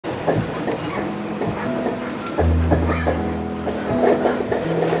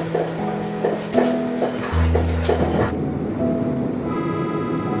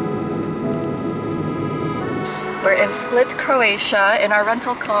We're in Split, Croatia in our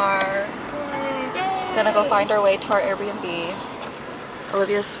rental car. Yay. Gonna go find our way to our Airbnb.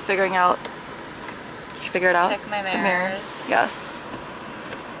 Olivia's figuring out. Did you figure it out? Check my mirrors. The mirrors. Yes.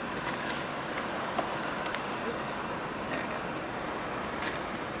 Oops. There we go.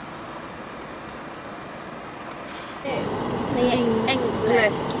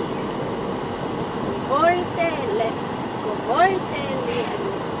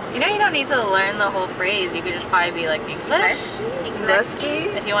 You know, you don't need to learn the whole phrase. You could just probably be like English.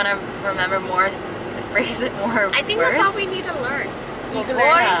 If you want to remember more, phrase it more. I think words. that's all we need to learn. English.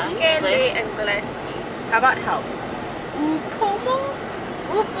 How about help? Upomo.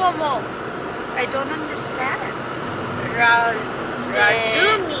 I don't understand.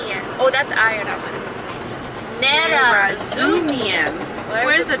 Razumian. Oh, that's iron. Nerazumian.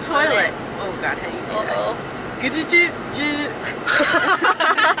 Where's the toilet? Oh God, how do you say that? It's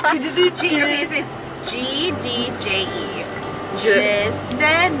G-D-J-E.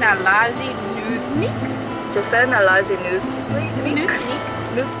 Jese nalazi nuznik? Jose nalazi nusnik.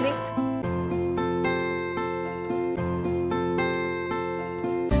 Nusnik.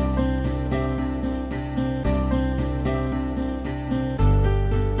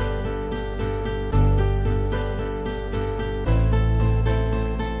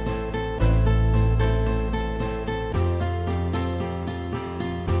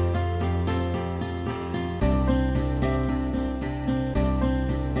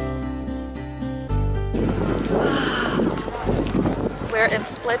 We're in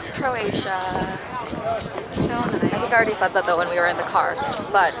Split, Croatia. So nice. I think I already said that though when we were in the car.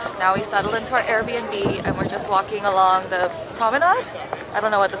 But now we settled into our Airbnb and we're just walking along the promenade? I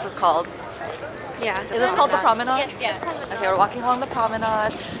don't know what this is called. Yeah. Is this called the promenade? Yes, yeah. Okay, we're walking along the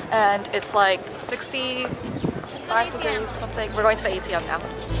promenade and it's like 65 degrees or something. We're going to the ATM now.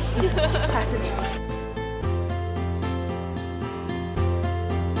 Fascinating.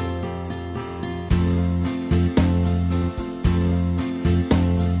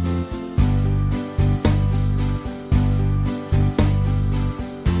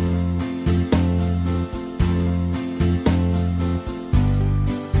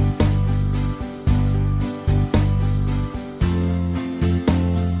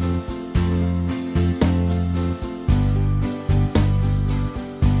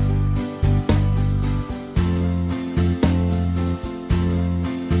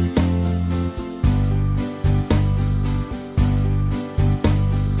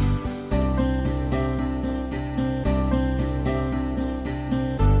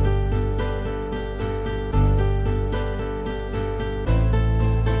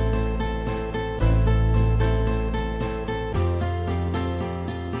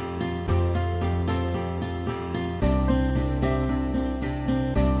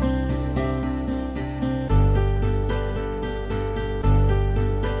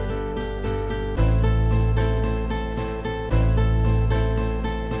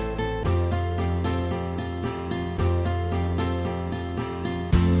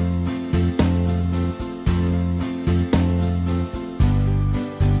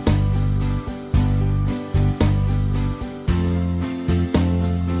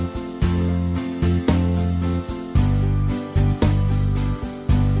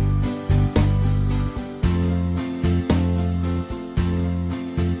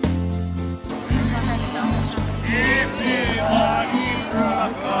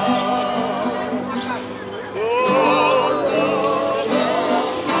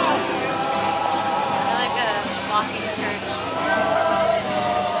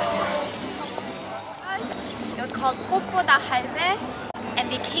 And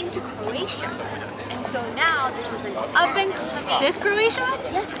they came to Croatia. And so now this is an up and coming. This Croatia?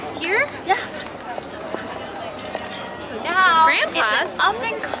 Yes. Here? Yeah. So now Grandpa's. it's an up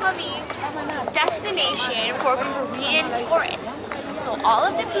and coming destination for Korean tourists. So all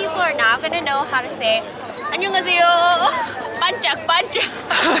of the people are now going to know how to say 안녕하세요. 반짝 반짝.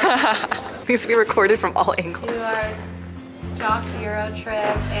 Needs to be recorded from all angles. To our JOCK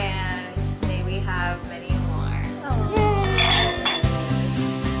Eurotrip, and may we have many more.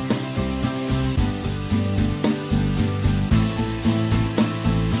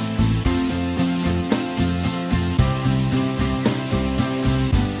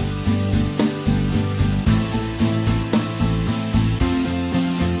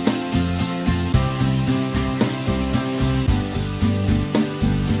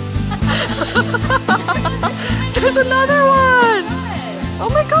 There's another one! Oh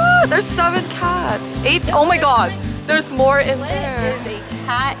my god! Ah, there's 7 cats. 8. Oh my god. There's more in there. It is a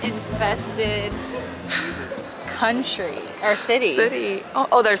cat-infested country or city. City.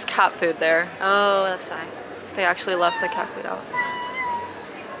 Oh, there's cat food there. Oh, that's fine. They actually left the cat food out.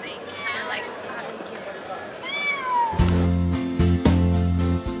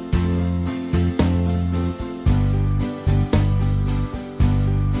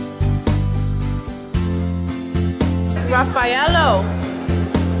 Raffaello.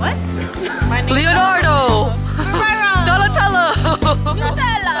 What? Leonardo. Donatello.